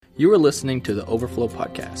You are listening to the Overflow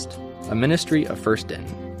Podcast, a ministry of First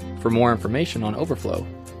Denton. For more information on Overflow,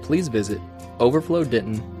 please visit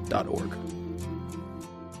overflowdenton.org.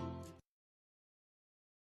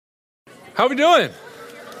 How are we doing?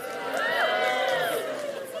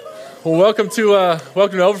 Well, welcome to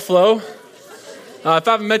Overflow. If I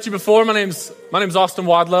haven't met you before, my name's Austin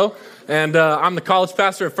Wadlow, and I'm the college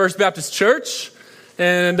pastor at First Baptist Church.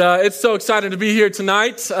 And it's so exciting to be here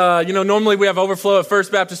tonight. Normally we have Overflow at First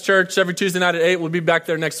Baptist Church every Tuesday night at 8. We'll be back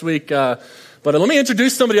there next week. But let me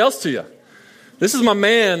introduce somebody else to you. This is my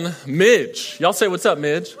man, Midge. Y'all say, what's up,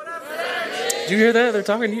 Midge? What up, Midge? Did you hear that? They're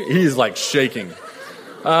talking to you? He's like shaking.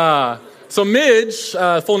 So Midge,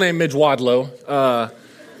 full name Midge Wadlow.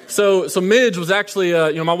 So Midge was actually,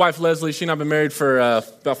 my wife Leslie, she and I have been married for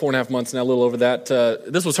about 4.5 months now, a little over that.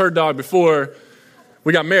 This was her dog before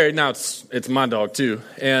we got married. Now it's my dog too.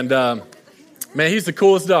 And man, he's the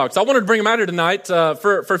coolest dog. So I wanted to bring him out here tonight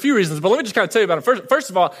for a few reasons. But let me just kind of tell you about him. First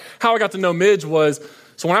of all, how I got to know Midge was,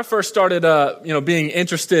 so when I first started, being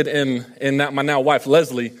interested in my now wife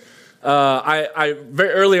Leslie, I very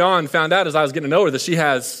early on found out as I was getting to know her that she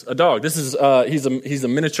has a dog. This is he's a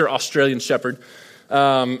miniature Australian Shepherd.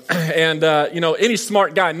 Any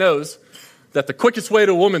smart guy knows that the quickest way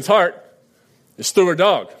to a woman's heart is through her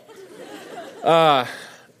dog. So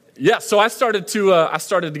I started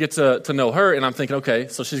to get to know her, and I'm thinking, okay,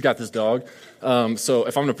 so she's got this dog. So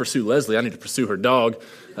if I'm going to pursue Leslie, I need to pursue her dog.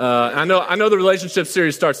 I know the relationship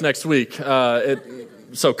series starts next week.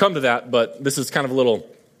 So come to that, but this is kind of a little,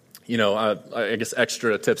 I guess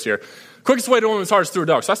extra tips here. Quickest way to a woman's heart is through a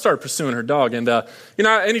dog. So I started pursuing her dog. And,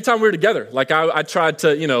 anytime we were together, like I tried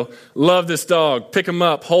to, love this dog, pick him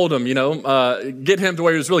up, hold him, get him to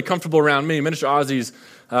where he was really comfortable around me. Miniature Aussies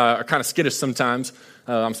are kind of skittish sometimes.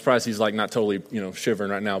 I'm surprised he's like not totally,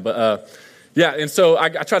 shivering right now. But, and so I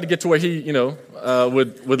tried to get to where he,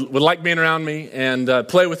 would like being around me and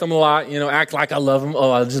play with him a lot, act like I love him.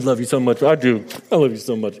 Oh, I just love you so much. I do. I love you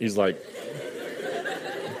so much. He's like,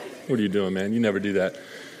 what are you doing, man? You never do that.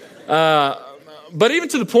 But even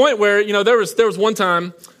to the point where, there was one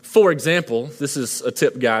time, for example, this is a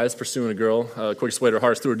tip, guys, pursuing a girl, quickest way to her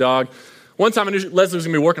heart is through a dog. One time I knew Leslie was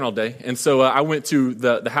going to be working all day, and so I went to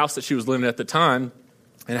the house that she was living at the time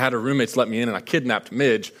and had her roommates let me in, and I kidnapped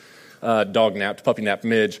Midge, puppy napped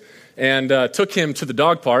Midge, and took him to the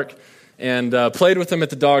dog park and played with him at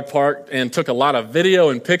the dog park and took a lot of video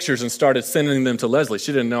and pictures and started sending them to Leslie.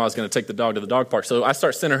 She didn't know I was going to take the dog to the dog park. So I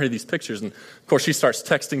start sending her these pictures, and of course she starts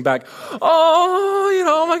texting back,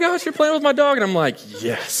 oh my gosh, you're playing with my dog. And I'm like,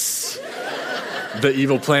 yes, the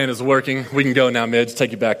evil plan is working. We can go now, Midge,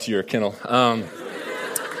 take you back to your kennel.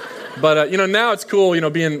 But now it's cool,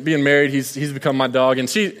 being married. He's become my dog, and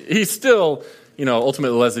he's still,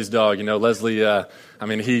 ultimately Leslie's dog. Leslie,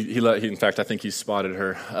 he in fact, I think he spotted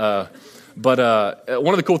her. But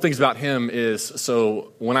one of the cool things about him is,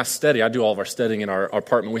 so when I study, I do all of our studying in our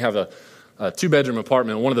apartment. We have a 2-bedroom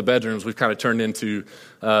apartment. One of the bedrooms we've kind of turned into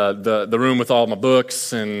the room with all my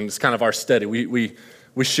books, and it's kind of our study. We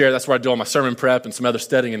share. That's where I do all my sermon prep and some other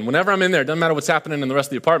studying. And whenever I'm in there, it doesn't matter what's happening in the rest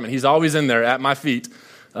of the apartment. He's always in there at my feet.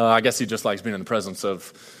 I guess he just likes being in the presence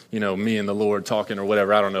of, me and the Lord talking or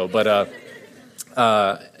whatever. I don't know. But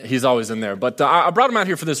he's always in there. But I brought him out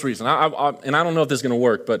here for this reason. And I don't know if this is going to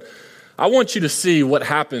work, but I want you to see what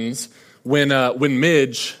happens when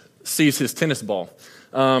Midge sees his tennis ball.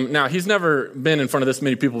 Now, he's never been in front of this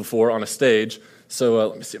many people before on a stage. So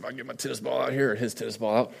let me see if I can get my tennis ball out here or his tennis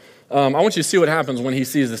ball out. I want you to see what happens when he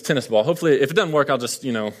sees this tennis ball. Hopefully, if it doesn't work, I'll just,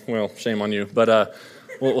 shame on you. But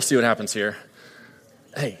we'll see what happens here.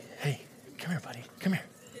 Hey, come here, buddy. Come here.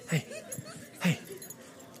 Hey,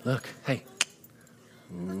 look, hey.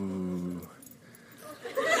 Ooh.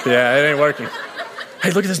 Yeah, it ain't working.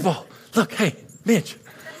 Hey, look at this ball. Look, hey, Midge,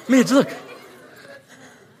 look.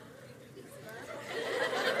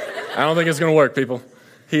 I don't think it's going to work, people.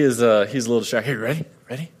 He's a little distracted. Here,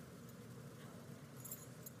 ready?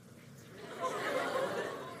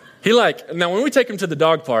 Now when we take him to the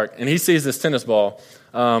dog park and he sees this tennis ball,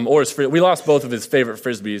 we lost both of his favorite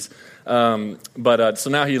Frisbees, so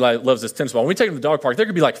now he loves this tennis ball. When we take him to the dog park, there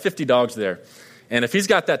could be 50 dogs there. And if he's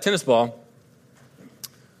got that tennis ball,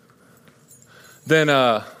 then,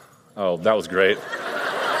 that was great.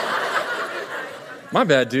 My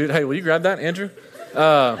bad, dude. Hey, will you grab that, Andrew?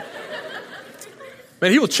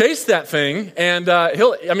 Man, he will chase that thing, and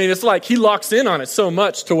it's like he locks in on it so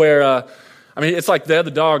much to where, it's like the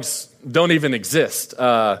other dogs don't even exist.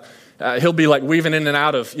 He'll be weaving in and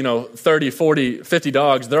out of, 30, 40, 50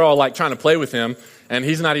 dogs. They're all trying to play with him, and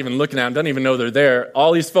he's not even looking at them, doesn't even know they're there.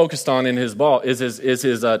 All he's focused on in his ball is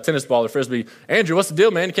his tennis ball or Frisbee. Andrew, what's the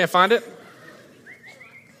deal, man? You can't find it?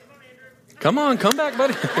 Come on, come back,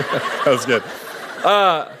 buddy. That was good.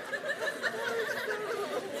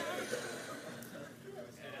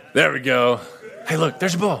 There we go. Hey, look,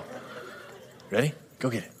 there's your ball. Ready? Go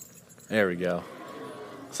get it. There we go.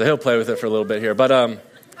 So he'll play with it for a little bit here. But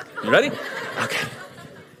you ready? Okay.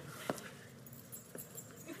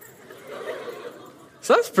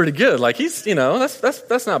 So that's pretty good. Like he's,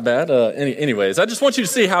 that's not bad. Anyways, I just want you to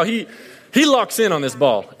see how he locks in on this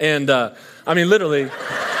ball. And literally.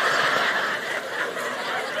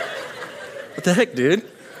 What the heck, dude?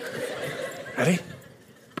 Ready?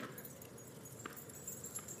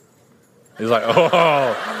 He's like,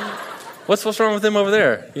 oh, what's wrong with him over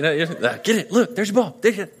there? Get it. Look, there's your ball.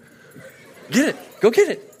 Get it. Go get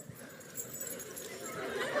it.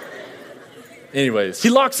 Anyways,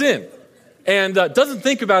 he locks in and doesn't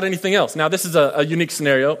think about anything else. Now, this is a unique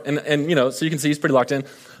scenario, and so you can see he's pretty locked in.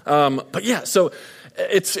 But yeah, so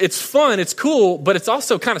it's fun, it's cool, but it's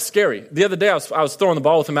also kind of scary. The other day, I was throwing the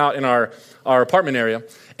ball with him out in our apartment area,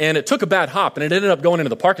 and it took a bad hop, and it ended up going into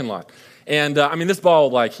the parking lot. And this ball,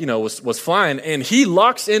 was flying, and he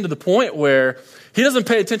locks into the point where he doesn't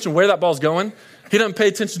pay attention where that ball's going. He doesn't pay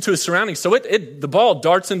attention to his surroundings. So the ball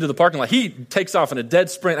darts into the parking lot. He takes off in a dead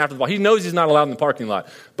sprint after the ball. He knows he's not allowed in the parking lot.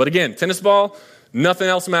 But again, tennis ball, nothing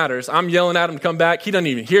else matters. I'm yelling at him to come back. He doesn't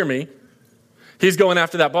even hear me. He's going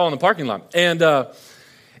after that ball in the parking lot. And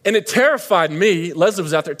it terrified me. Leslie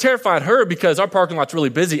was out there. It terrified her because our parking lot's really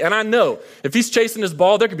busy. And I know if he's chasing this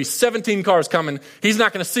ball, there could be 17 cars coming. He's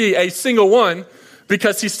not going to see a single one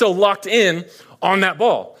because he's so locked in on that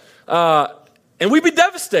ball. And we'd be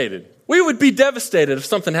devastated. We would be devastated if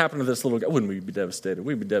something happened to this little guy. Wouldn't we be devastated?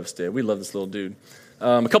 We'd be devastated. We love this little dude.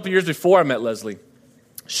 A couple years before I met Leslie,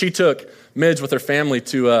 she took Midge with her family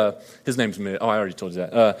to, his name's Midge. Oh, I already told you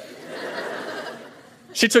that.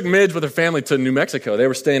 She took Midge with her family to New Mexico. They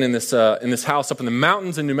were staying in this house up in the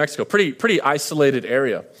mountains in New Mexico, pretty isolated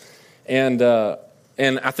area. And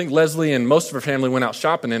I think Leslie and most of her family went out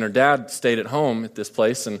shopping, and her dad stayed at home at this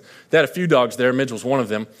place. And they had a few dogs there. Midge was one of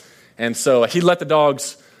them. And so he let the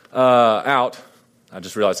dogs out. I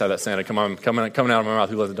just realized how that sounded. Coming out of my mouth.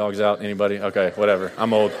 Who let the dogs out? Anybody? Okay, whatever.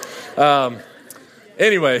 I'm old.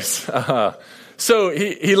 So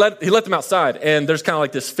he let them outside, and there's kind of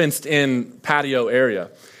like this fenced-in patio area.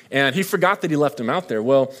 And he forgot that he left them out there.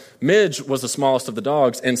 Well, Midge was the smallest of the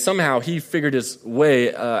dogs, and somehow he figured his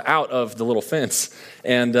way out of the little fence.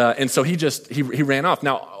 And so he ran off.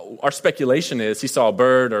 Now, our speculation is he saw a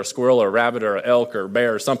bird or a squirrel or a rabbit or an elk or a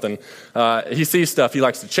bear or something. He sees stuff. He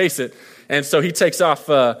likes to chase it. And so he takes off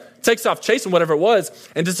chasing whatever it was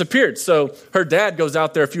and disappeared. So her dad goes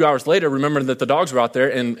out there a few hours later, remembering that the dogs were out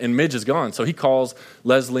there and Midge is gone. So he calls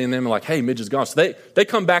Leslie and them and like, hey, Midge is gone. So they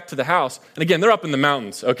come back to the house. And again, they're up in the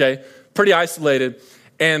mountains, okay, pretty isolated.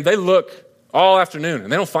 And they look all afternoon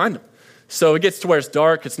and they don't find him. So it gets to where it's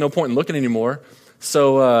dark. It's no point in looking anymore.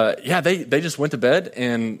 So they just went to bed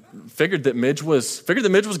and figured that Midge was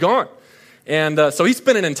gone. And so he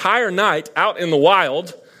spent an entire night out in the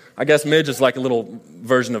wild. I guess Midge is like a little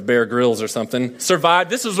version of Bear Grylls or something.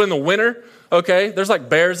 Survived. This was in the winter, okay? There's like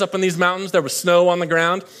bears up in these mountains. There was snow on the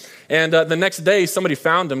ground. And the next day, somebody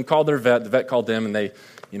found him, called their vet. The vet called them, and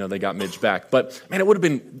they got Midge back. But, man, it would have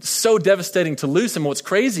been so devastating to lose him. What's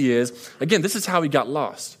crazy is, again, this is how he got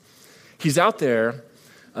lost. He's out there.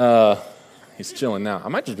 He's chilling now. I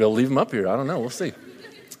might just be able to leave him up here. I don't know. We'll see.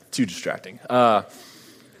 Too distracting.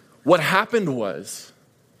 What happened was,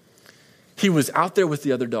 he was out there with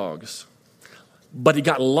the other dogs, but he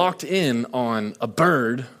got locked in on a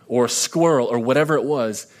bird or a squirrel or whatever it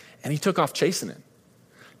was, and he took off chasing it,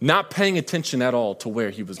 not paying attention at all to where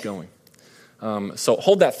he was going. So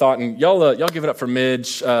hold that thought, and y'all give it up for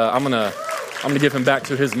Midge. I'm gonna give him back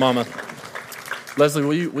to his mama. Leslie,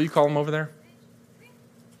 will you call him over there?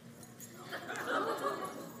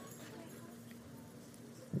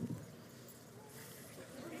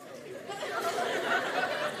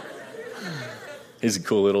 He's a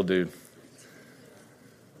cool little dude.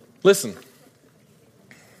 Listen,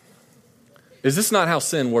 is this not how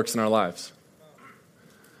sin works in our lives?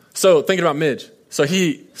 So thinking about Midge. So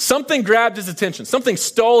something grabbed his attention. Something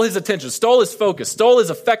stole his attention, stole his focus, stole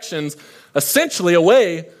his affections, essentially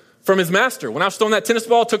away from his master. When I was throwing that tennis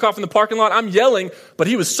ball, took off in the parking lot, I'm yelling, but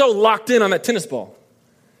he was so locked in on that tennis ball.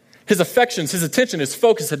 His affections, his attention, his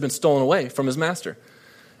focus had been stolen away from his master.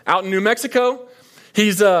 Out in New Mexico,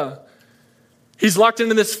 he's locked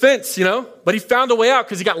into this fence, but he found a way out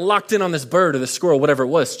because he got locked in on this bird or this squirrel, whatever it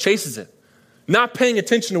was, chases it, not paying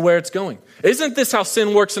attention to where it's going. Isn't this how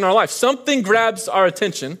sin works in our life? Something grabs our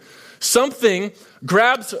attention. Something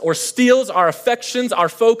grabs or steals our affections, our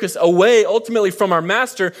focus away ultimately from our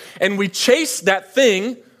master, and we chase that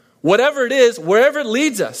thing whatever it is, wherever it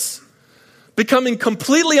leads us, becoming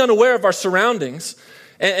completely unaware of our surroundings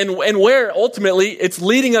and where ultimately it's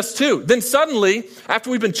leading us to. Then suddenly,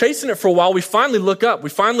 after we've been chasing it for a while, we finally look up.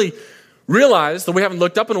 We finally realize that we haven't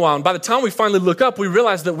looked up in a while. And by the time we finally look up, we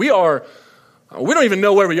realize that we don't even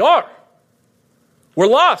know where we are. We're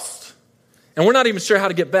lost. And we're not even sure how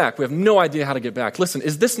to get back. We have no idea how to get back. Listen,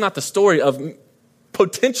 is this not the story of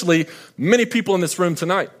potentially many people in this room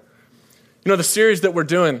tonight? You know, the series that we're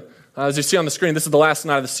doing, as you see on the screen, this is the last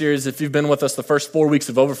night of the series. If you've been with us the first 4 weeks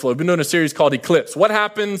of Overflow, we've been doing a series called Eclipse. What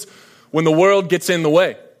happens when the world gets in the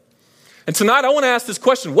way? And tonight I want to ask this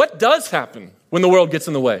question. What does happen when the world gets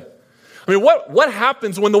in the way? I mean, what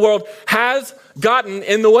happens when the world has gotten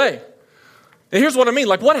in the way? And here's what I mean.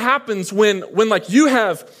 Like, what happens when like you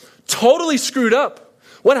have totally screwed up?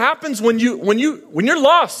 What happens when you're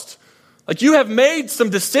lost? Like, you have made some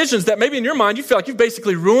decisions that maybe in your mind you feel like you've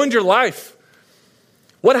basically ruined your life.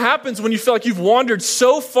 What happens when you feel like you've wandered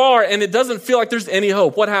so far and it doesn't feel like there's any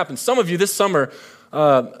hope? What happens? Some of you this summer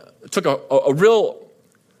took a real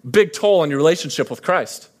big toll on your relationship with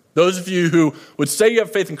Christ. Those of you who would say you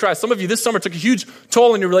have faith in Christ, some of you this summer took a huge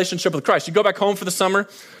toll on your relationship with Christ. You go back home for the summer,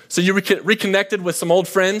 so you reconnected with some old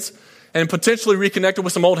friends and potentially reconnected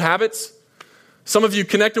with some old habits. Some of you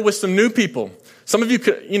connected with some new people. Some of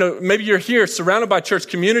you, maybe you're here surrounded by church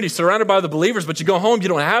community, surrounded by the believers, but you go home, you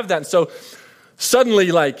don't have that. And so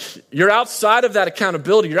suddenly, like, you're outside of that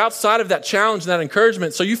accountability. You're outside of that challenge and that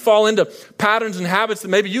encouragement. So you fall into patterns and habits that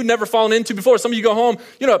maybe you've never fallen into before. Some of you go home,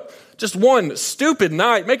 just one stupid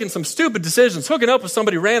night, making some stupid decisions, hooking up with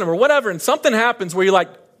somebody random or whatever, and something happens where you're like,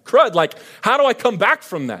 crud, like, how do I come back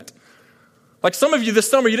from that? Like, some of you this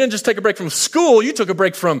summer, you didn't just take a break from school, you took a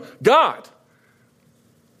break from God.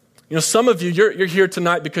 Some of you, you're here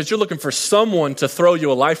tonight because you're looking for someone to throw you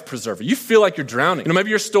a life preserver. You feel like you're drowning. Maybe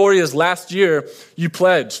your story is last year you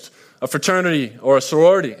pledged a fraternity or a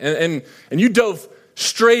sorority, and you dove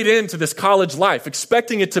straight into this college life,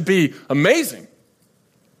 expecting it to be amazing.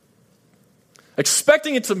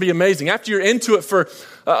 Expecting it to be amazing. After you're into it for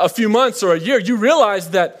a few months or a year, you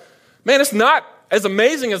realize that, man, it's not as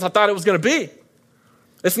amazing as I thought it was going to be.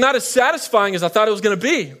 It's not as satisfying as I thought it was going to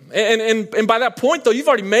be. And by that point, though, you've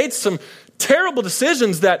already made some terrible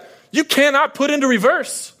decisions that you cannot put into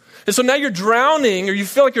reverse. And so now you're drowning, or you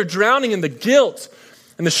feel like you're drowning in the guilt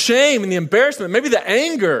and the shame and the embarrassment, maybe the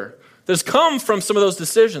anger that has come from some of those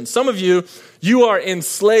decisions. Some of you, you are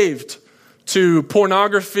enslaved to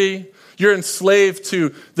pornography. You're enslaved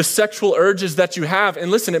to the sexual urges that you have.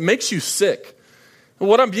 And listen, it makes you sick. And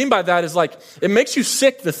what I mean by that is, like, it makes you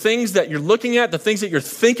sick, the things that you're looking at, the things that you're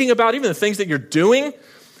thinking about, even the things that you're doing,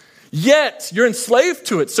 yet you're enslaved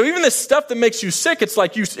to it. So even this stuff that makes you sick, it's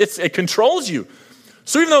like it controls you.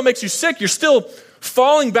 So even though it makes you sick, you're still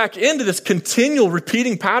falling back into this continual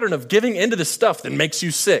repeating pattern of giving into this stuff that makes you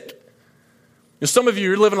sick. Some of you,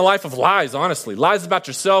 you're living a life of lies, honestly. Lies about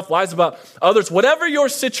yourself, lies about others, whatever your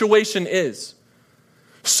situation is.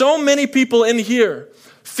 So many people in here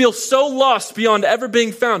feel so lost beyond ever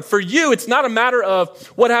being found. For you, it's not a matter of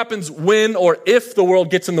what happens when or if the world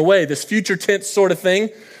gets in the way, this future tense sort of thing.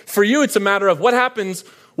 For you, it's a matter of what happens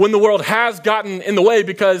when the world has gotten in the way,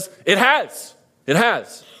 because it has. It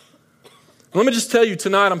has. Let me just tell you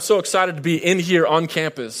tonight, I'm so excited to be in here on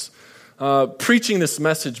campus preaching this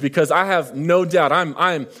message, because I have no doubt,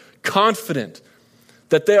 I am confident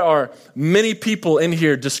that there are many people in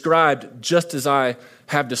here described just as I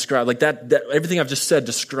have described. Like that everything I've just said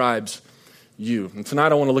describes you. And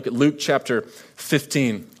tonight I want to look at Luke chapter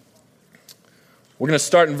 15. We're going to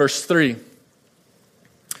start in verse 3.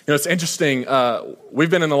 It's interesting. We've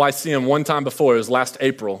been in the Lyceum one time before. It was last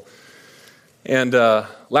April. And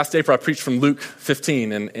last April I preached from Luke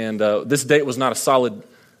 15. And this date was not a solid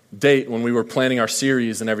date when we were planning our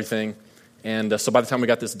series and everything. And so by the time we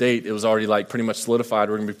got this date, it was already like pretty much solidified.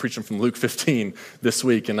 We're going to be preaching from Luke 15 this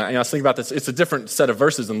week. And I was thinking about this. It's a different set of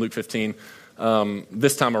verses in Luke 15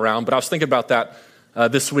 this time around. But I was thinking about that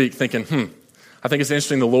this week, thinking, I think it's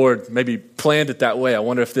interesting the Lord maybe planned it that way. I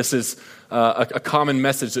wonder if this is a common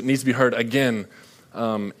message that needs to be heard again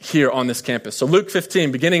here on this campus. So Luke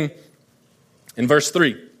 15, beginning in verse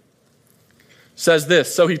 3. Says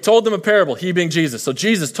this: so he told them a parable, he being Jesus. So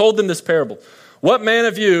Jesus told them this parable. What man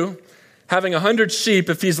of you, having 100 sheep,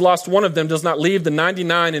 if he's lost one of them, does not leave the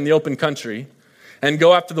 99 in the open country and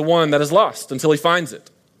go after the one that is lost until he finds it?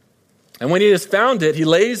 And when he has found it, he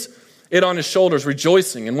lays it on his shoulders,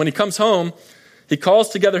 rejoicing. And when he comes home, he calls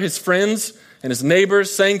together his friends and his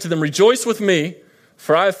neighbors, saying to them, rejoice with me,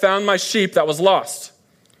 for I have found my sheep that was lost.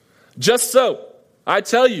 Just so, I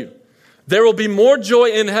tell you, there will be more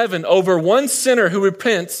joy in heaven over one sinner who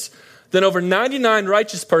repents than over 99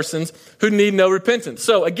 righteous persons who need no repentance.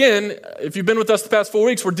 So again, if you've been with us the past 4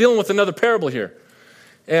 weeks, we're dealing with another parable here.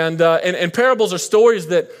 And parables are stories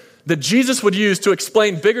that Jesus would use to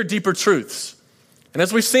explain bigger, deeper truths. And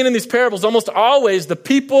as we've seen in these parables, almost always the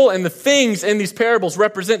people and the things in these parables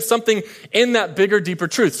represent something in that bigger, deeper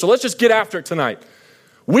truth. So let's just get after it tonight.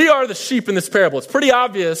 We are the sheep in this parable. It's pretty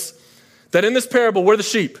obvious that in this parable, we're the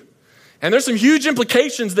sheep. And there's some huge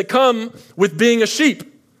implications that come with being a sheep.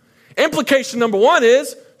 Implication number one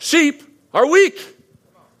is sheep are weak.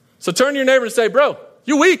 So turn to your neighbor and say, bro,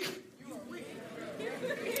 you weak.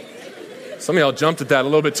 Some of y'all jumped at that a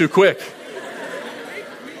little bit too quick.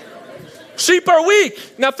 Sheep are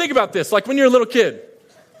weak. Now think about this. Like when you're a little kid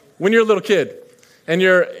and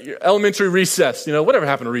your elementary recess, whatever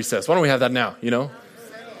happened to recess? Why don't we have that now,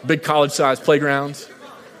 Big college-sized playgrounds.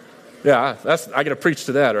 Yeah, I got to preach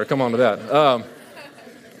to that or come on to that.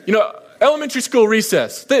 Elementary school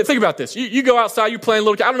recess. Think about this. You go outside, you're playing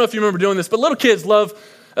I don't know if you remember doing this, but little kids love,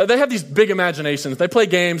 they have these big imaginations. They play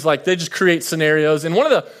games, like they just create scenarios. And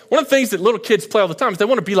one of the things that little kids play all the time is they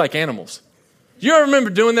want to be like animals. You ever remember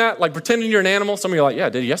doing that? Like pretending you're an animal? Some of you are like, yeah, I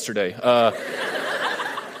did it yesterday. It's a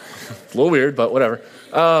little weird, but whatever.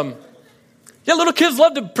 Little kids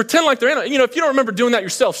love to pretend like they're animals. If you don't remember doing that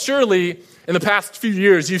yourself, surely in the past few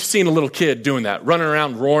years, you've seen a little kid doing that, running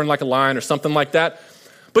around roaring like a lion or something like that.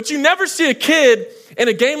 But you never see a kid in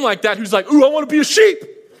a game like that who's like, ooh, I want to be a sheep.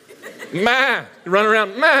 Meh. You run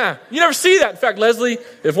around, meh. You never see that. In fact, Leslie,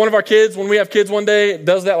 if one of our kids, when we have kids one day,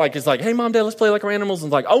 does that, it's like, hey, Mom, Dad, let's play like our animals. And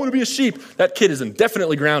it's like, I want to be a sheep. That kid is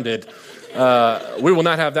indefinitely grounded. We will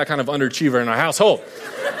not have that kind of underachiever in our household.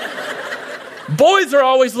 Boys are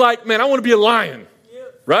always like, man, I want to be a lion.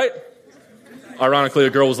 Right? Ironically, a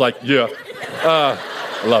girl was like, yeah.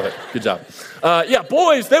 I love it. Good job.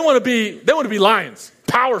 Boys, they want to be lions.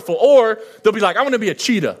 Powerful, or they'll be like, I want to be a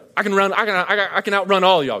cheetah. I can outrun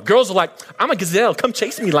all of y'all. Girls are like, I'm a gazelle. Come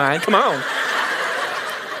chase me, lion. Come on.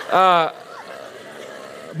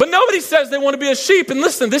 But nobody says they want to be a sheep. And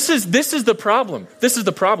listen, this is the problem. This is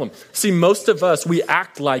the problem. See, most of us, we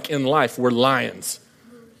act like in life we're lions.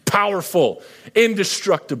 Powerful,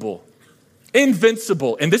 indestructible,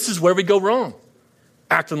 invincible. And this is where we go wrong.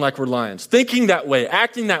 Acting like we're lions. Thinking that way,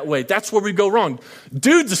 acting that way. That's where we go wrong.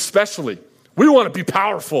 Dudes especially. We want to be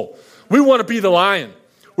powerful. We want to be the lion.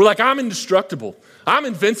 We're like, I'm indestructible. I'm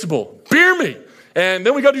invincible. Beer me. And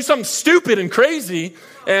then we go do something stupid and crazy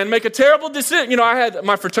and make a terrible decision. I had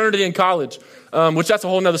my fraternity in college, which that's a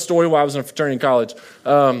whole nother story why I was in a fraternity in college.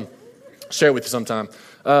 Share it with you sometime.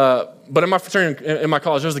 But in my fraternity, in my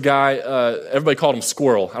college, there was a guy, everybody called him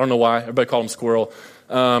Squirrel. I don't know why. Everybody called him Squirrel.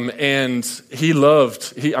 And he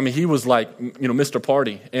was like, Mr.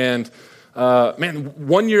 Party. And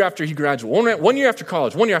 1 year after he graduated, 1 year after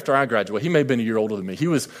college, 1 year after I graduated, he may have been a year older than me. He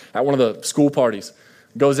was at one of the school parties,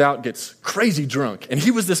 goes out, gets crazy drunk. And he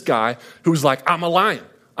was this guy who was like, I'm a lion.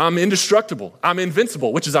 I'm indestructible. I'm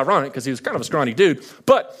invincible, which is ironic because he was kind of a scrawny dude.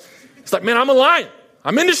 But it's like, man, I'm a lion.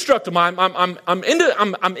 I'm indestructible.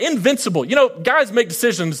 I'm invincible. Guys make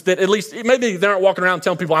decisions that at least, maybe they aren't walking around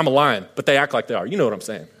telling people I'm a lion, but they act like they are. You know what I'm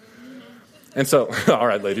saying. And so, all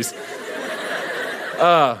right, ladies.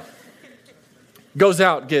 Goes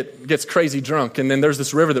out, gets crazy drunk, and then there's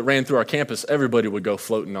this river that ran through our campus everybody would go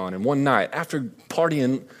floating on. And one night, after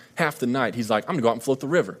partying half the night, he's like, I'm going to go out and float the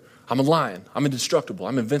river. I'm a lion. I'm indestructible.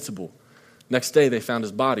 I'm invincible. Next day, they found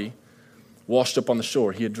his body washed up on the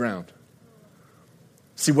shore. He had drowned.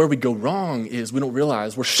 See, where we go wrong is we don't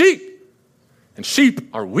realize we're sheep, and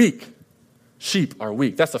sheep are weak. Sheep are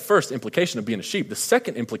weak. That's the first implication of being a sheep. The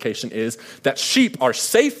second implication is that sheep are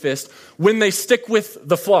safest when they stick with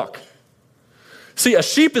the flock. See, a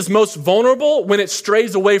sheep is most vulnerable when it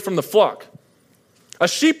strays away from the flock. A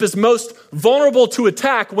sheep is most vulnerable to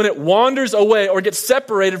attack when it wanders away or gets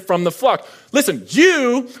separated from the flock. Listen,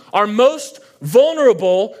 you are most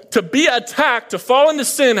vulnerable to be attacked, to fall into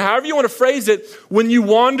sin, however you want to phrase it, when you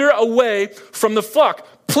wander away from the flock.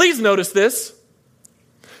 Please notice this.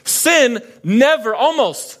 Sin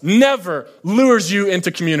almost never lures you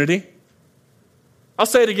into community. I'll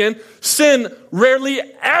say it again. Sin rarely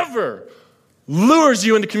ever lures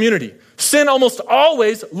you into community. Sin almost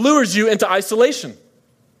always lures you into isolation.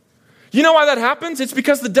 You know why that happens? It's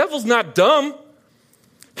because the devil's not dumb.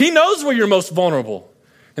 He knows where you're most vulnerable.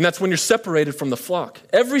 And that's when you're separated from the flock.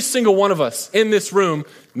 Every single one of us in this room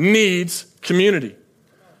needs community.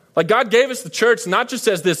 Like God gave us the church not just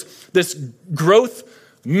as this growth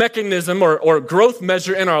mechanism or growth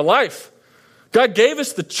measure in our life. God gave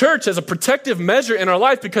us the church as a protective measure in our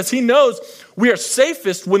life because he knows we are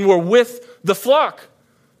safest when we're with the flock.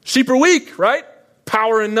 Sheep are weak, right?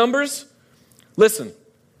 Power in numbers. Listen,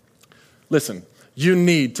 listen, you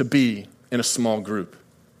need to be in a small group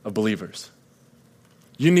of believers.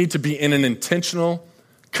 You need to be in an intentional,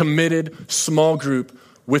 committed, small group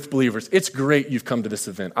with believers. It's great you've come to this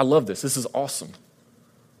event. I love this. This is awesome.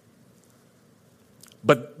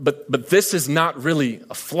 But this is not really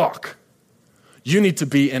a flock. You need to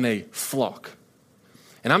be in a flock.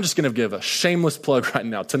 And I'm just going to give a shameless plug right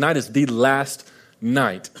now. Tonight is the last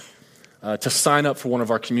night to sign up for one of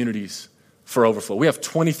our communities for Overflow. We have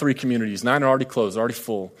 23 communities. 9 are already closed, already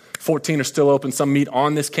full. 14 are still open. Some meet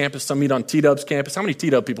on this campus. Some meet on T-Dub's campus. How many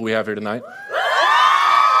T-Dub people we have here tonight?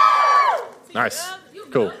 Nice.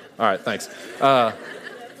 Cool. All right, thanks.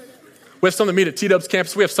 We have some that meet at T-Dub's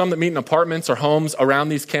campus. We have some that meet in apartments or homes around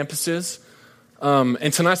these campuses.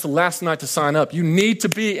 And tonight's the last night to sign up. You need to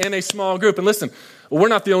be in a small group. And listen, we're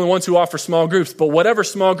not the only ones who offer small groups, but whatever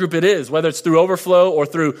small group it is, whether it's through Overflow or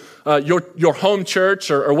through your home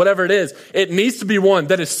church or whatever it is, it needs to be one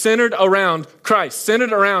that is centered around Christ,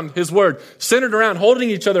 centered around His Word, centered around holding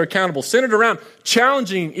each other accountable, centered around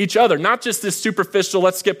challenging each other, not just this superficial,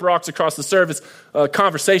 let's skip rocks across the service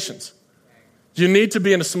conversations. You need to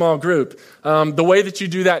be in a small group. The way that you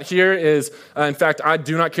do that here is, in fact, I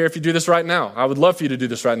do not care if you do this right now. I would love for you to do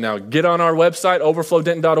this right now. Get on our website,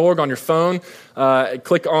 overflowdenton.org, on your phone.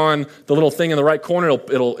 Click on the little thing in the right corner.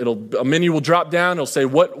 A menu will drop down. It'll say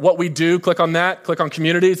what we do. Click on that. Click on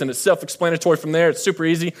communities, and it's self-explanatory from there. It's super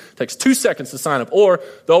easy. It takes 2 seconds to sign up. Or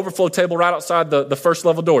the Overflow table right outside the first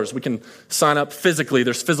level doors. We can sign up physically.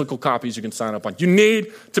 There's physical copies you can sign up on. You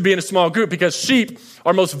need to be in a small group because sheep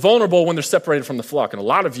are most vulnerable when they're separated from the flock. And a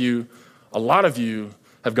lot of you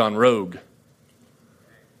have gone rogue.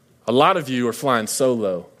 A lot of you are flying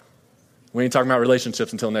solo. We ain't talking about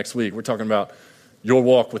relationships until next week. We're talking about your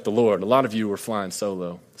walk with the Lord. A lot of you are flying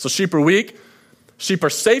solo. So sheep are weak. Sheep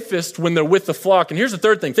are safest when they're with the flock. And here's the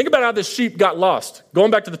third thing. Think about how this sheep got lost.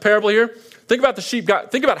 Going back to the parable here, think about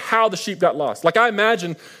how the sheep got lost. Like I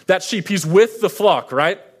imagine that sheep, he's with the flock,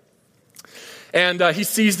 right? And he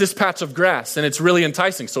sees this patch of grass, and it's really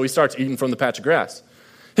enticing, so he starts eating from the patch of grass.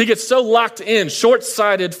 He gets so locked in,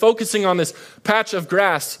 short-sighted, focusing on this patch of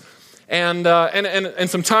grass, and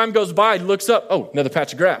some time goes by, he looks up, oh, another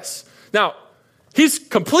patch of grass. Now, he's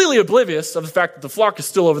completely oblivious of the fact that the flock is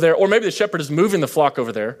still over there, or maybe the shepherd is moving the flock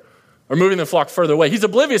over there, or moving the flock further away. He's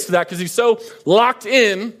oblivious to that because he's so locked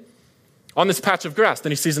in on this patch of grass.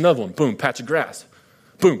 Then he sees another one, boom, patch of grass,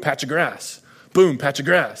 boom, patch of grass, boom, patch of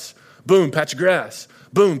grass. Boom, patch of grass.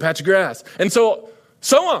 Boom, patch of grass. And so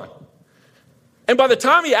on. And by the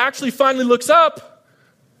time he actually finally looks up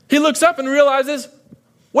and realizes,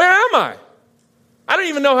 where am I? I don't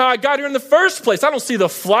even know how I got here in the first place. I don't see the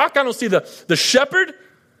flock. I don't see the shepherd.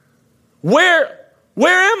 Where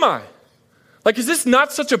am I? Like, is this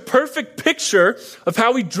not such a perfect picture of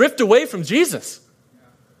how we drift away from Jesus?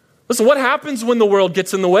 Listen, what happens when the world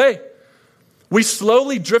gets in the way? We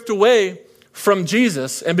slowly drift away from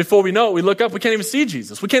Jesus, and before we know it, we look up, we can't even see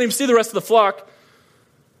Jesus. We can't even see the rest of the flock.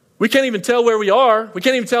 We can't even tell where we are. We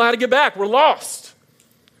can't even tell how to get back. We're lost.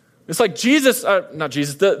 It's like Jesus, not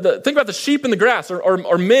Jesus, think about the sheep in the grass,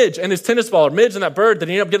 or Midge and his tennis ball, or Midge and that bird that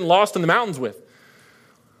he ended up getting lost in the mountains with.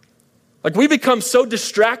 Like we become so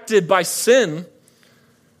distracted by sin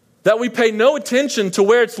that we pay no attention to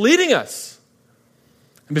where it's leading us.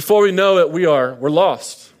 And before we know it, we're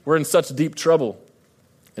lost. We're in such deep trouble.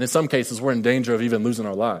 And in some cases, we're in danger of even losing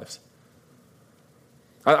our lives.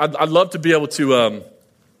 I'd love to be able to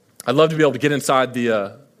get inside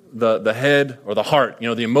the head or the heart,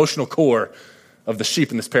 the emotional core of the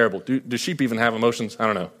sheep in this parable. Do sheep even have emotions? I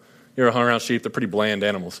don't know. You ever hung around sheep? They're pretty bland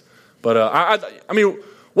animals. But I mean,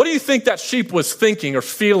 what do you think that sheep was thinking or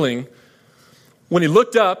feeling when he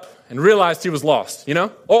looked up and realized he was lost?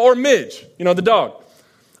 Or Midge, the dog.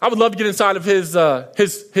 I would love to get inside of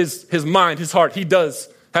his mind, his heart. He does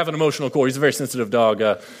have an emotional core. He's a very sensitive dog.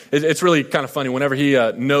 It's really kind of funny. Whenever he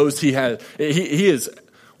knows he is,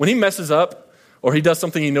 when he messes up or he does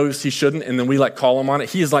something he knows he shouldn't, and then we call him on it,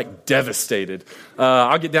 he is devastated.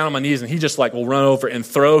 I'll get down on my knees and he just will run over and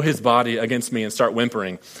throw his body against me and start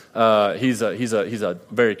whimpering. He's a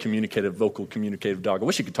very vocal communicative dog. I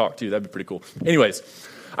wish he could talk too. That'd be pretty cool. Anyways,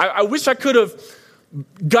 I wish I could have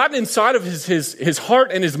gotten inside of his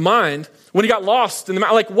heart and his mind when he got lost in the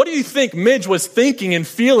mountain. What do you think Midge was thinking and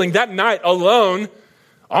feeling that night alone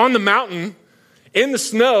on the mountain in the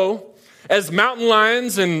snow as mountain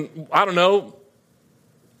lions and, I don't know,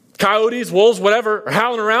 coyotes, wolves, whatever, are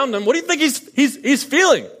howling around him? What do you think he's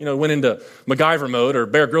feeling? Went into MacGyver mode or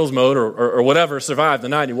Bear Grylls mode or whatever, survived the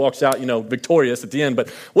night. He walks out, victorious at the end. But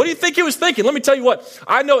what do you think he was thinking? Let me tell you what.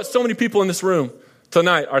 I know what so many people in this room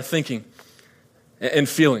tonight are thinking and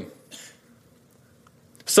feeling.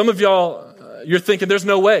 Some of y'all, you're thinking there's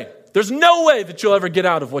no way. There's no way that you'll ever get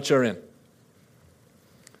out of what you're in.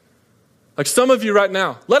 Like some of you right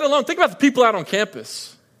now, let alone, think about the people out on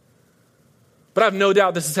campus. But I have no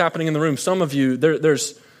doubt this is happening in the room. Some of you,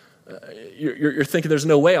 you're thinking there's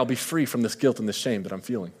no way I'll be free from this guilt and this shame that I'm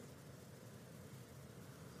feeling.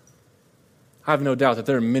 I have no doubt that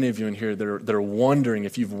there are many of you in here that are wondering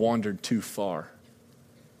if you've wandered too far,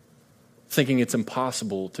 thinking it's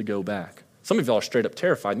impossible to go back. Some of y'all are straight up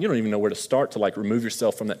terrified, and you don't even know where to start to remove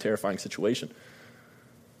yourself from that terrifying situation.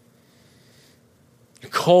 You're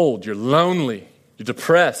cold, you're lonely, you're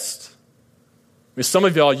depressed. I mean, some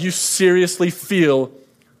of y'all, you seriously feel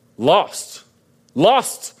lost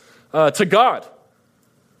to God,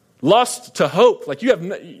 lost to hope. Like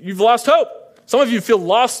you've lost hope. Some of you feel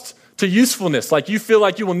lost to usefulness, like you feel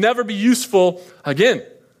like you will never be useful again.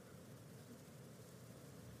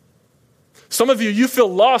 Some of you feel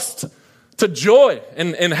lost to joy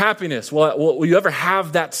and happiness. Will you ever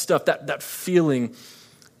have that stuff, that feeling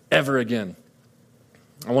ever again?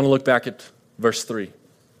 I want to look back at verse 3.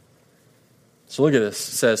 So look at this.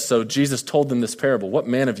 It says, so Jesus told them this parable. What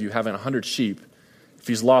man of you having 100 sheep, if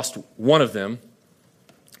he's lost one of them,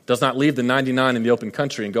 does not leave the 99 in the open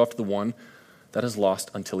country and go after the one that is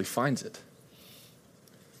lost until he finds it?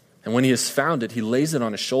 And when he has found it, he lays it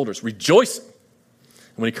on his shoulders, rejoicing.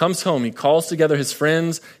 And when he comes home, he calls together his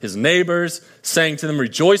friends, his neighbors, saying to them,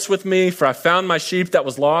 rejoice with me, for I found my sheep that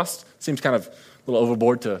was lost. Seems kind of a little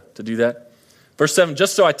overboard to do that. Verse 7,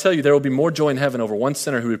 just so I tell you, there will be more joy in heaven over one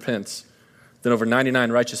sinner who repents than over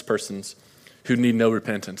 99 righteous persons who need no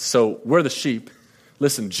repentance. So we're the sheep.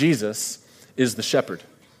 Listen, Jesus is the shepherd.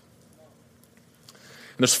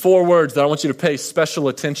 And there's 4 words that I want you to pay special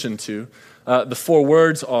attention to. The 4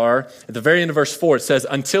 words are, at the very end of verse 4, it says,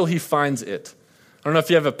 until he finds it. I don't know if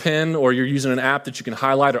you have a pen or you're using an app that you can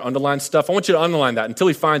highlight or underline stuff. I want you to underline that until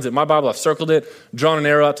he finds it. In my Bible, I've circled it, drawn an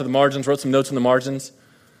arrow out to the margins, wrote some notes in the margins.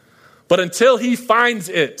 But until he finds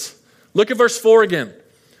it. Look at verse 4 again.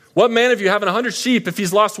 What man of you having 100 sheep, if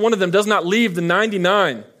he's lost one of them, does not leave the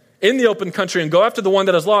 99 in the open country and go after the one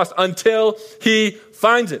that is lost until he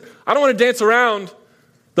finds it? I don't want to dance around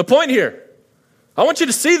the point here. I want you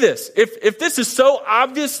to see this. If this is so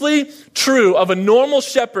obviously true of a normal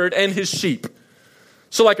shepherd and his sheep,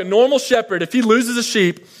 so like a normal shepherd, if he loses a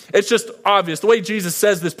sheep, it's just obvious. The way Jesus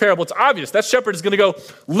says this parable, it's obvious. That shepherd is going to go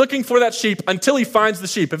looking for that sheep until he finds the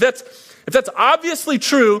sheep. If that's obviously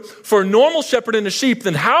true for a normal shepherd and a sheep,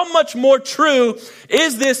 then how much more true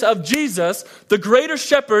is this of Jesus, the greater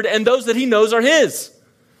shepherd, and those that he knows are his?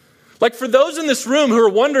 Like for those in this room who are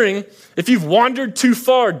wondering if you've wandered too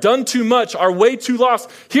far, done too much, are way too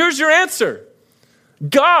lost, here's your answer.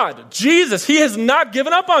 God, Jesus, he has not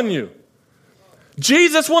given up on you.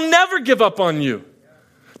 Jesus will never give up on you.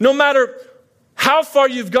 No matter how far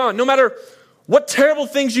you've gone, no matter what terrible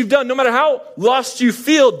things you've done, no matter how lost you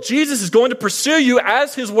feel, Jesus is going to pursue you,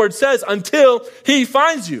 as his word says, until he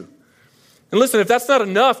finds you. And listen, if that's not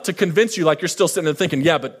enough to convince you, like you're still sitting there thinking,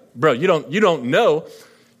 yeah, but bro, you don't know.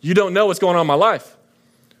 You don't know what's going on in my life.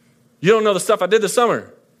 You don't know the stuff I did this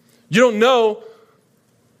summer. You don't know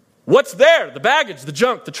what's there, the baggage, the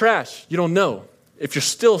junk, the trash. You don't know. If you're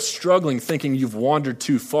still struggling thinking you've wandered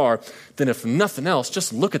too far, then if nothing else,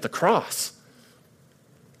 just look at the cross.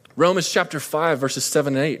 Romans chapter 5, verses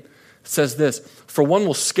 7 and 8 says this, for one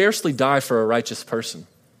will scarcely die for a righteous person,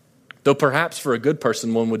 though perhaps for a good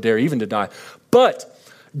person one would dare even to die. But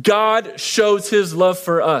God shows his love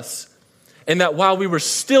for us, in that while we were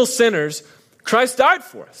still sinners, Christ died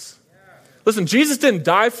for us. Listen, Jesus didn't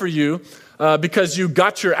die for you because you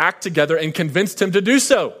got your act together and convinced him to do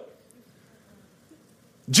so.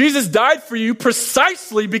 Jesus died for you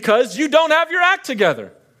precisely because you don't have your act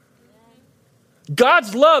together.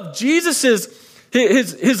 God's love, Jesus'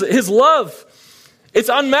 his love, it's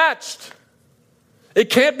unmatched. It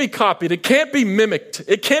can't be copied. It can't be mimicked.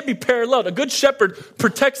 It can't be paralleled. A good shepherd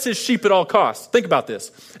protects his sheep at all costs. Think about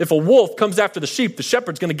this. If a wolf comes after the sheep, the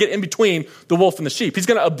shepherd's going to get in between the wolf and the sheep. He's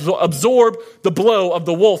going to absorb the blow of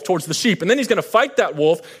the wolf towards the sheep. And then he's going to fight that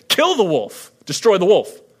wolf, kill the wolf, destroy the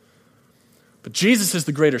wolf. But Jesus is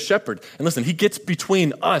the greater shepherd. And listen, he gets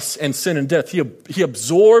between us and sin and death. He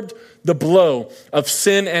absorbed the blow of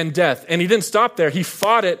sin and death. And he didn't stop there. He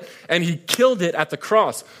fought it and he killed it at the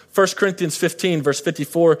cross. 1 Corinthians 15, verse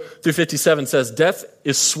 54 through 57 says, death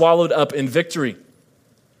is swallowed up in victory.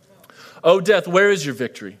 O death, where is your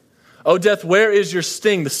victory? O death, where is your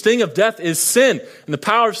sting? The sting of death is sin, and the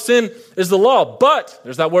power of sin is the law. But,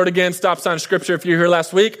 there's that word again, stop sign of scripture if you were here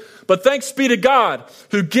last week. But thanks be to God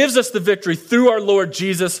who gives us the victory through our Lord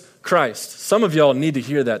Jesus Christ. Some of y'all need to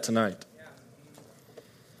hear that tonight.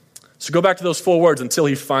 So go back to those 4 words, until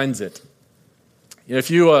he finds it. You know,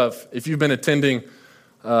 if you've been attending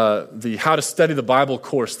the How to Study the Bible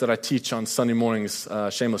course that I teach on Sunday mornings,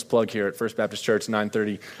 shameless plug here at First Baptist Church,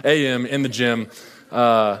 9:30 a.m. in the gym.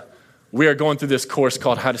 We are going through this course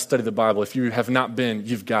called How to Study the Bible. If you have not been,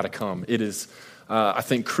 you've got to come. It is, I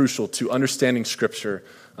think, crucial to understanding Scripture,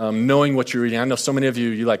 knowing what you're reading. I know so many of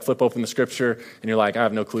you like flip open the Scripture and you're like, I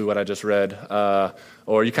have no clue what I just read.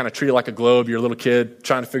 Or you kind of treat it like a globe. You're a little kid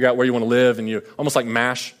trying to figure out where you want to live, and you almost like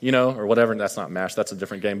MASH, you know, or whatever. That's not MASH. That's a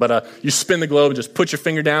different game. But you spin the globe and just put your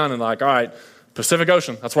finger down and like, all right, Pacific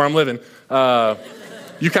Ocean. That's where I'm living.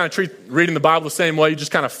 You kind of treat reading the Bible the same way. You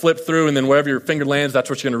just kind of flip through, and then wherever your finger lands, that's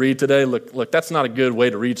what you're going to read today. Look, that's not a good way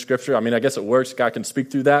to read Scripture. I mean, I guess it works. God can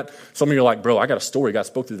speak through that. Some of you are like, bro, I got a story. God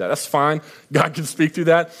spoke through that. That's fine. God can speak through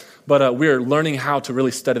that. But we are learning how to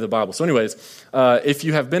really study the Bible. So anyways, if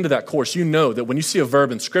you have been to that course, you know that when you see a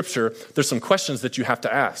verb in Scripture, there's some questions that you have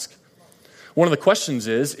to ask. One of the questions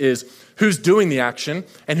is who's doing the action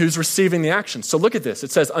and who's receiving the action. So look at this.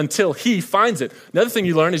 It says, until he finds it. Another thing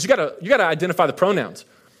you learn is you got to identify the pronouns.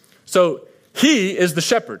 So he is the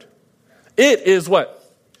shepherd. It is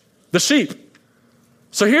what? The sheep.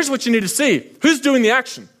 So here's what you need to see. Who's doing the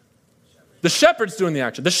action? The shepherd's doing the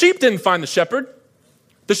action. The sheep didn't find the shepherd.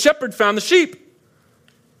 The shepherd found the sheep.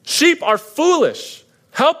 Sheep are foolish,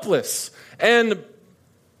 helpless, and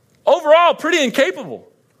overall pretty incapable.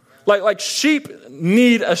 Like sheep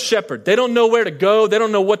need a shepherd. They don't know where to go. They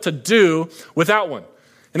don't know what to do without one.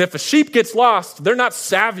 And if a sheep gets lost, they're not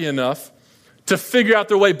savvy enough to figure out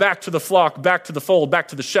their way back to the flock, back to the fold, back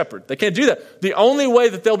to the shepherd. They can't do that. The only way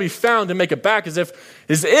that they'll be found and make it back is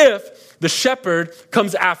if the shepherd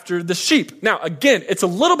comes after the sheep. Now, again, it's a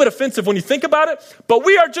little bit offensive when you think about it, but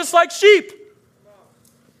we are just like sheep.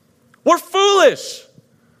 We're foolish.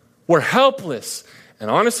 We're helpless. And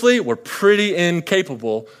honestly, we're pretty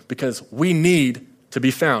incapable because we need to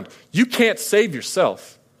be found. You can't save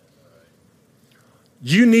yourself.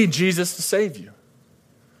 You need Jesus to save you.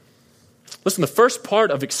 Listen, the first part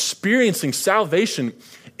of experiencing salvation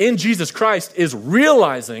in Jesus Christ is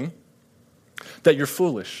realizing that you're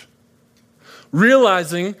foolish,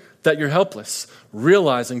 realizing that you're helpless,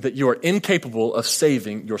 realizing that you are incapable of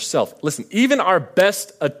saving yourself. Listen, even our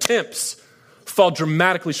best attempts fall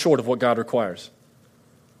dramatically short of what God requires.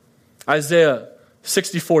 Isaiah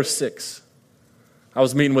 64:6. I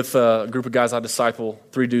was meeting with a group of guys I disciple,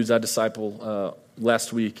 3 dudes I disciple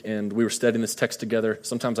last week, and we were studying this text together.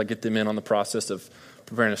 Sometimes I get them in on the process of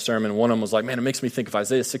preparing a sermon. One of them was like, man, it makes me think of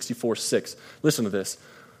Isaiah 64:6. Listen to this.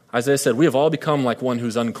 Isaiah said, we have all become like one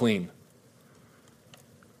who's unclean.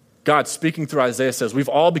 God, speaking through Isaiah, says, we've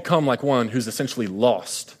all become like one who's essentially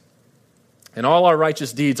lost. And all our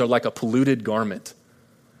righteous deeds are like a polluted garment.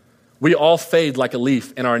 We all fade like a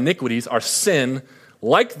leaf, and our iniquities, our sin,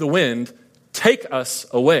 like the wind, take us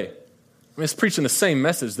away. I mean, it's preaching the same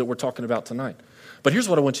message that we're talking about tonight. But here's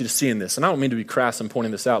what I want you to see in this, and I don't mean to be crass in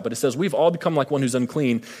pointing this out, but it says, we've all become like one who's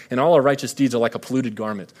unclean, and all our righteous deeds are like a polluted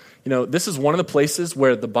garment. You know, this is one of the places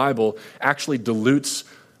where the Bible actually dilutes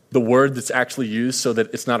the word that's actually used so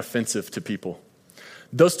that it's not offensive to people.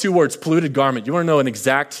 Those 2 words, polluted garment, you want to know an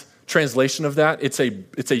exact translation of that? It's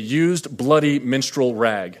a used, bloody menstrual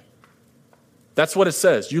rag. That's what it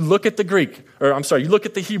says. You look at the Greek, you look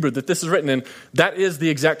at the Hebrew that this is written in, that is the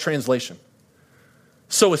exact translation.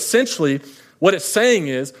 So essentially, what it's saying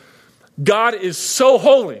is, God is so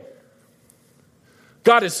holy,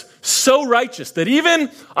 God is so righteous that even on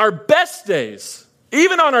our best days,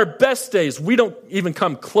 we don't even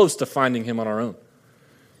come close to finding him on our own.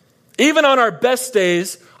 Even on our best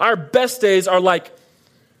days are like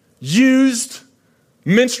used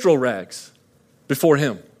menstrual rags before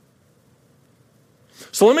him.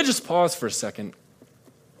 So let me just pause for a second.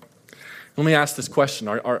 Let me ask this question.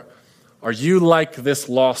 Are you like this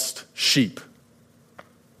lost sheep?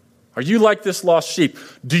 Are you like this lost sheep?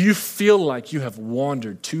 Do you feel like you have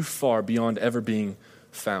wandered too far beyond ever being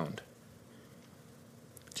found?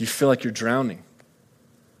 Do you feel like you're drowning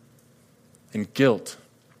in guilt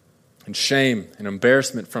and shame and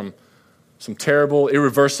embarrassment from some terrible,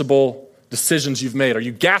 irreversible decisions you've made? Are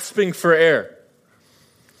you gasping for air?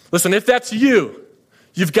 Listen, if that's you,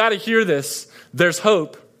 you've got to hear this. There's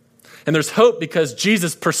hope. And there's hope because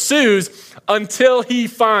Jesus pursues until he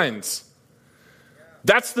finds.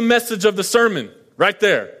 That's the message of the sermon right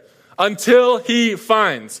there. Until he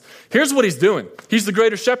finds. Here's what he's doing. He's the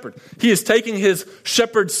greater shepherd. He is taking his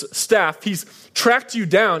shepherd's staff. He's tracked you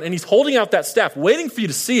down and he's holding out that staff, waiting for you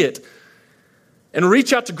to see it and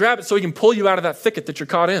reach out to grab it so he can pull you out of that thicket that you're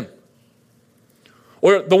caught in.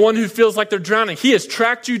 Or the one who feels like they're drowning. He has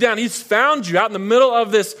tracked you down. He's found you out in the middle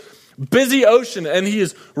of this busy ocean, and he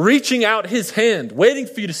is reaching out his hand, waiting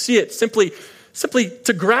for you to see it, simply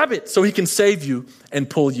to grab it so he can save you and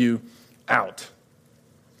pull you out.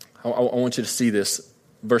 I want you to see this.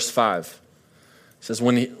 Verse 5 says,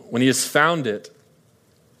 when he has found it,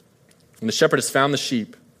 when the shepherd has found the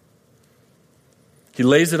sheep, he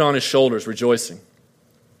lays it on his shoulders, rejoicing.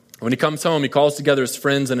 When he comes home, he calls together his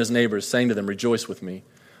friends and his neighbors, saying to them, rejoice with me,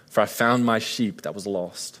 for I found my sheep that was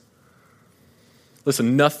lost.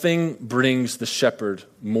 Listen, nothing brings the shepherd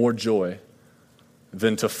more joy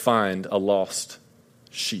than to find a lost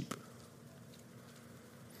sheep.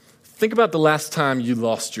 Think about the last time you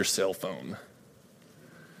lost your cell phone.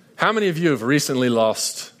 How many of you have recently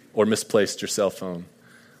lost or misplaced your cell phone?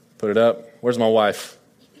 Put it up. Where's my wife?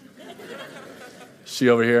 She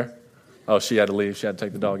over here? Oh, she had to leave. She had to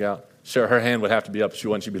take the dog out. Sure, her hand would have to be up if she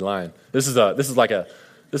wasn't. She'd be lying. This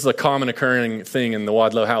is a common occurring thing in the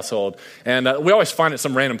Wadlow household. And we always find it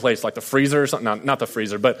some random place, like the freezer or something. Not the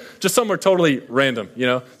freezer, but just somewhere totally random, you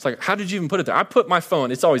know? It's like, how did you even put it there? I put my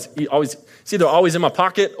phone, it's either always in my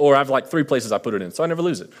pocket or I have like 3 places I put it in, so I never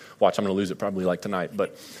lose it. Watch, I'm going to lose it probably like tonight.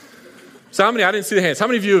 So I didn't see the hands. How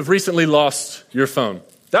many of you have recently lost your phone?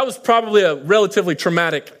 That was probably a relatively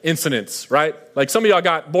traumatic incident, right? Like some of y'all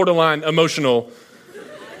got borderline emotional.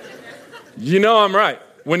 You know I'm right.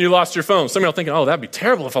 When you lost your phone. Some of y'all thinking, oh, that'd be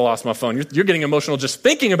terrible if I lost my phone. You're getting emotional just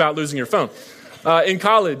thinking about losing your phone. In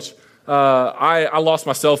college, I lost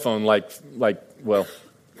my cell phone well,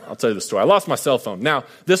 I'll tell you the story. I lost my cell phone. Now,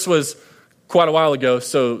 this was quite a while ago,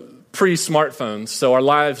 so pre-smartphones, so our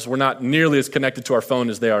lives were not nearly as connected to our phone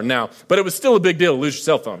as they are now. But it was still a big deal to lose your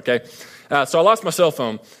cell phone, okay? So I lost my cell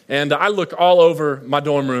phone, and I look all over my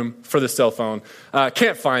dorm room for this cell phone.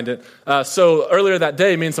 Can't find it. So earlier that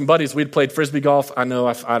day, me and some buddies, we'd played Frisbee golf. I know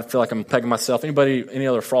I feel like I'm pegging myself. Any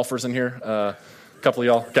other frolfers in here? A couple of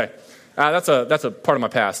y'all? Okay. That's a part of my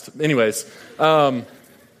past. Anyways,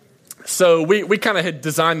 so we kind of had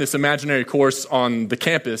designed this imaginary course on the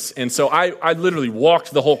campus, and so I literally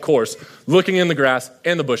walked the whole course, looking in the grass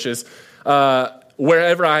and the bushes,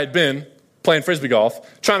 wherever I had been, playing Frisbee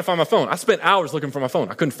golf, trying to find my phone. I spent hours looking for my phone.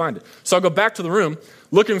 I couldn't find it. So I go back to the room,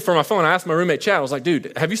 looking for my phone. I asked my roommate, Chad, I was like,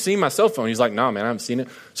 dude, have you seen my cell phone? He's like, no, man, I haven't seen it.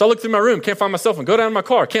 So I look through my room, can't find my cell phone. Go down to my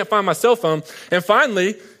car, can't find my cell phone. And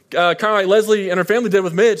finally, kind of like Leslie and her family did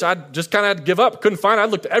with Midge, I just kind of had to give up. Couldn't find it. I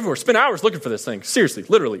looked everywhere, spent hours looking for this thing. Seriously,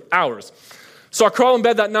 literally, hours. So I crawl in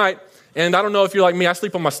bed that night, and I don't know if you're like me, I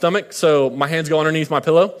sleep on my stomach, so my hands go underneath my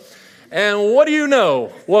pillow. And what do you know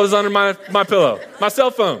what was under my pillow? My cell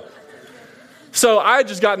phone. So I had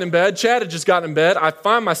just gotten in bed. Chad had just gotten in bed. I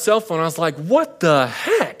find my cell phone. I was like, what the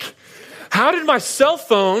heck? How did my cell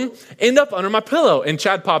phone end up under my pillow? And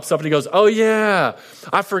Chad pops up and he goes, oh, yeah,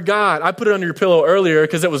 I forgot. I put it under your pillow earlier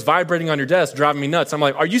because it was vibrating on your desk, driving me nuts. I'm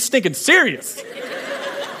like, are you stinking serious?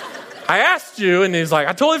 I asked you, and he's like,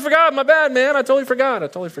 I totally forgot. My bad, man. I totally forgot.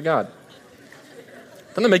 Doesn't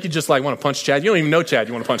that make you just like want to punch Chad? You don't even know Chad.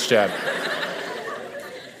 You want to punch Chad.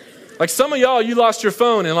 Like some of y'all, you lost your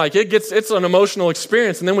phone and like it's an emotional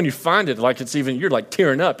experience. And then when you find it, like you're like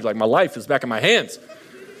tearing up. You're like, my life is back in my hands.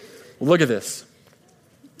 Well, look at this.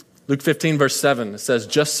 Luke 15, verse 7, it says,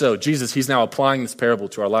 just so, Jesus, he's now applying this parable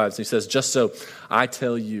to our lives. He says, just so, I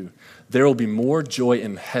tell you, there will be more joy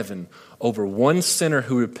in heaven over one sinner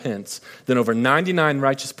who repents than over 99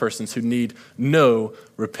 righteous persons who need no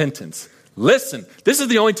repentance. Listen, this is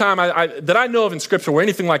the only time that I know of in Scripture where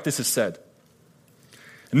anything like this is said.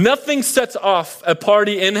 Nothing sets off a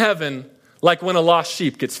party in heaven like when a lost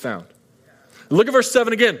sheep gets found. Look at verse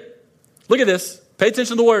 7 again. Look at this. Pay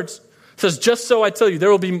attention to the words. It says, just so I tell you, there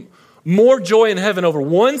will be more joy in heaven over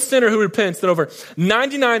one sinner who repents than over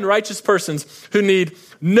 99 righteous persons who need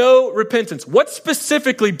no repentance. What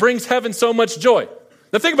specifically brings heaven so much joy?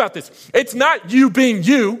 Now think about this. It's not you being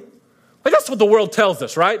you. Like that's what the world tells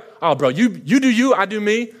us, right? Oh, bro, you do you, I do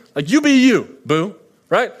me. Like you be you, boo.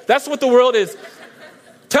 Right? That's what the world is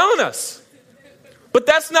telling us. But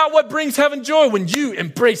that's not what brings heaven joy when you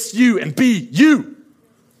embrace you and be you.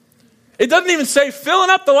 It doesn't even say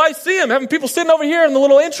filling up the Lyceum, having people sitting over here in the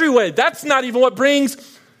little entryway. That's not even what brings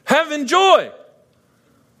heaven joy.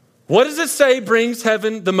 What does it say brings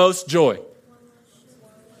heaven the most joy?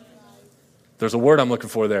 There's a word I'm looking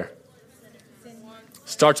for there.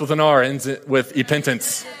 Starts with an R, ends with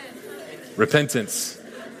repentance. Repentance.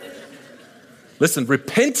 Listen,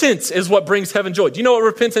 repentance is what brings heaven joy. Do you know what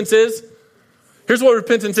repentance is? Here's what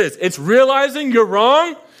repentance is. It's realizing you're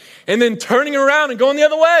wrong and then turning around and going the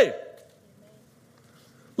other way.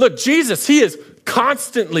 Look, Jesus, he is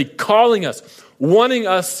constantly calling us, wanting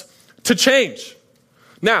us to change.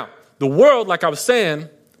 Now, the world, like I was saying,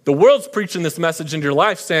 the world's preaching this message into your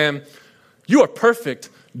life saying, you are perfect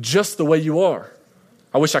just the way you are.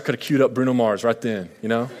 I wish I could have queued up Bruno Mars right then, you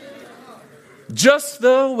know? Just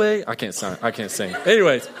the way, I can't sing.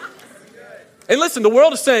 Anyways, and listen, the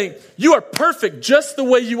world is saying, you are perfect just the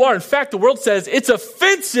way you are. In fact, the world says it's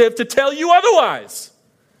offensive to tell you otherwise.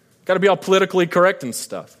 Got to be all politically correct and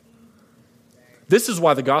stuff. This is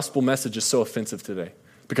why the gospel message is so offensive today,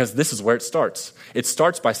 because this is where it starts. It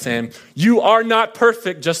starts by saying, you are not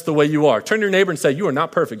perfect just the way you are. Turn to your neighbor and say, you are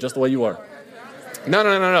not perfect just the way you are.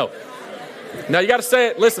 No. Now you got to say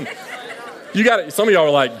it. Listen, some of y'all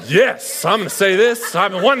are like, yes, I'm going to say this.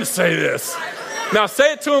 I've been wanting to say this. Now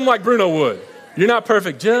say it to him like Bruno would. You're not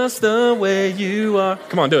perfect just the way you are.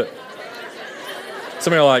 Come on, do it.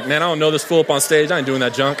 Some of y'all are like, man, I don't know this fool up on stage. I ain't doing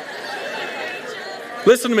that junk.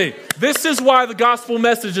 Listen to me. This is why the gospel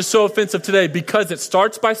message is so offensive today, because it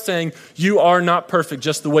starts by saying you are not perfect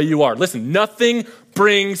just the way you are. Listen, nothing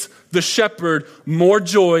brings the shepherd more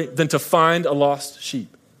joy than to find a lost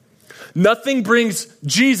sheep. Nothing brings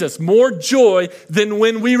Jesus more joy than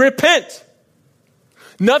when we repent.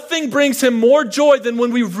 Nothing brings him more joy than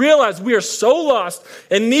when we realize we are so lost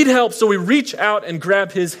and need help, so we reach out and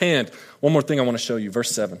grab his hand. One more thing I want to show you,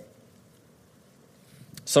 verse 7.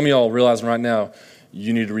 Some of y'all realizing right now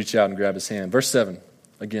you need to reach out and grab his hand. Verse 7,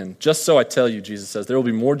 again, just so I tell you, Jesus says, there will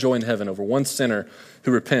be more joy in heaven over one sinner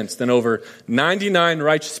who repents than over 99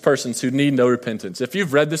 righteous persons who need no repentance. If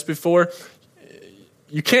you've read this before,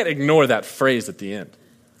 you can't ignore that phrase at the end.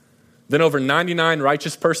 Then over 99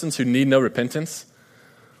 righteous persons who need no repentance.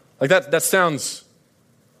 Like that sounds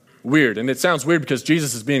weird. And it sounds weird because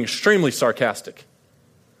Jesus is being extremely sarcastic.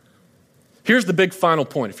 Here's the big final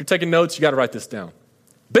point. If you're taking notes, you got to write this down.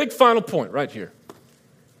 Big final point right here.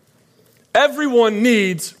 Everyone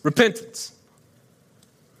needs repentance.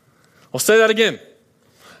 I'll say that again.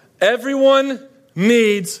 Everyone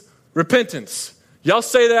needs repentance. Y'all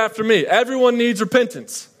say that after me. Everyone needs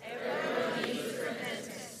repentance. Everyone needs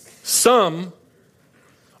repentance. Some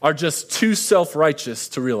are just too self-righteous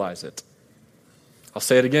to realize it. I'll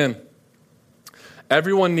say it again.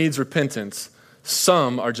 Everyone needs repentance.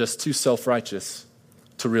 Some are just too self-righteous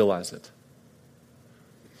to realize it.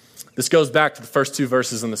 This goes back to the first two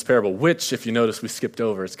verses in this parable, which, if you notice, we skipped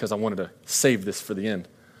over. It's because I wanted to save this for the end.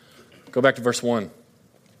 Go back to verse 1. It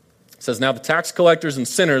says, now the tax collectors and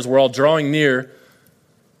sinners were all drawing near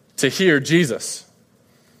to hear Jesus.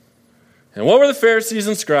 And what were the Pharisees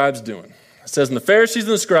and scribes doing? It says, and the Pharisees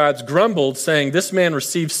and the scribes grumbled, saying, this man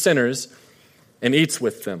receives sinners and eats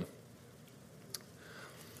with them.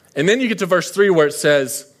 And then you get to verse 3 where it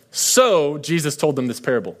says, so Jesus told them this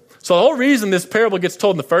parable. So the whole reason this parable gets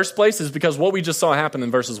told in the first place is because what we just saw happen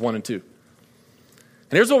in verses 1 and 2. And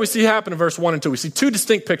here's what we see happen in verse 1 and 2. We see two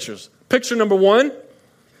distinct pictures. Picture number one,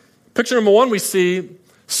 we see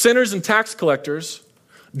sinners and tax collectors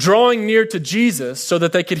drawing near to Jesus so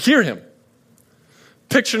that they could hear him.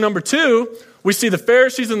 Picture number 2, we see the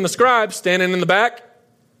Pharisees and the scribes standing in the back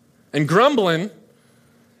and grumbling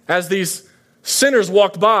as these sinners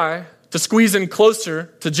walked by to squeeze in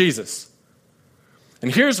closer to Jesus.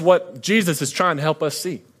 And here's what Jesus is trying to help us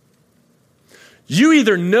see. You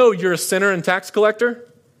either know you're a sinner and tax collector,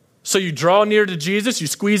 so you draw near to Jesus, you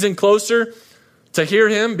squeeze in closer to hear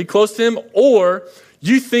him, be close to him, or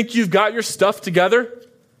you think you've got your stuff together,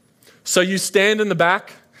 so you stand in the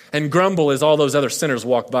back and grumble as all those other sinners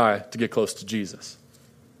walk by to get close to Jesus.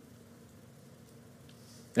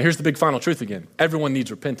 Now here's the big final truth again. Everyone needs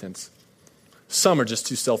repentance. Some are just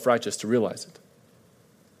too self-righteous to realize it.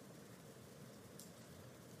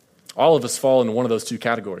 All of us fall into one of those two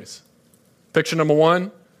categories. Picture number 1,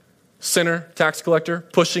 sinner, tax collector,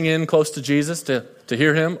 pushing in close to Jesus to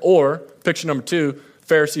hear him. Or picture number 2,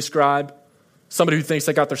 Pharisee, scribe, somebody who thinks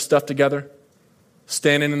they got their stuff together,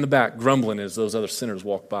 standing in the back, grumbling as those other sinners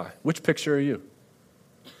walk by. Which picture are you?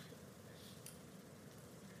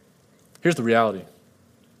 Here's the reality.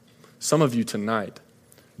 Some of you tonight,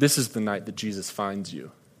 this is the night that Jesus finds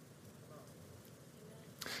you.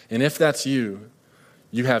 And if that's you,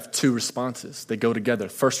 you have two responses. They go together.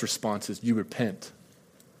 First response is you repent.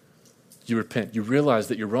 You repent. You realize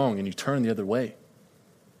that you're wrong and you turn the other way.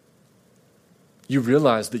 You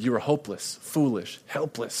realize that you are hopeless, foolish,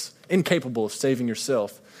 helpless, incapable of saving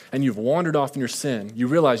yourself, and you've wandered off in your sin. You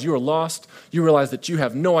realize you are lost. You realize that you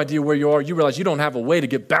have no idea where you are. You realize you don't have a way to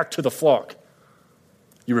get back to the flock.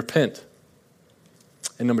 You repent.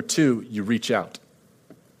 And number 2, you reach out.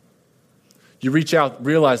 You reach out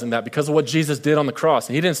realizing that because of what Jesus did on the cross,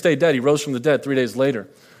 and he didn't stay dead, he rose from the dead 3 days later,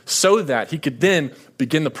 so that he could then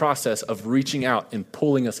begin the process of reaching out and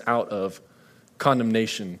pulling us out of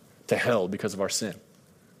condemnation to hell because of our sin.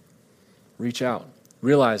 Reach out.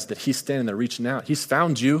 Realize that he's standing there reaching out. He's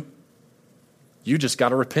found you. You just got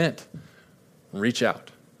to repent. Reach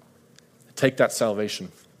out. Take that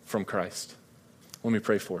salvation from Christ. Let me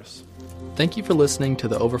pray for us. Thank you for listening to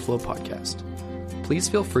the Overflow Podcast. Please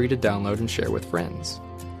feel free to download and share with friends.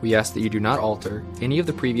 We ask that you do not alter any of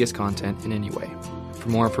the previous content in any way. For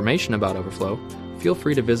more information about Overflow, feel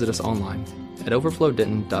free to visit us online at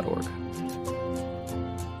overflowdenton.org.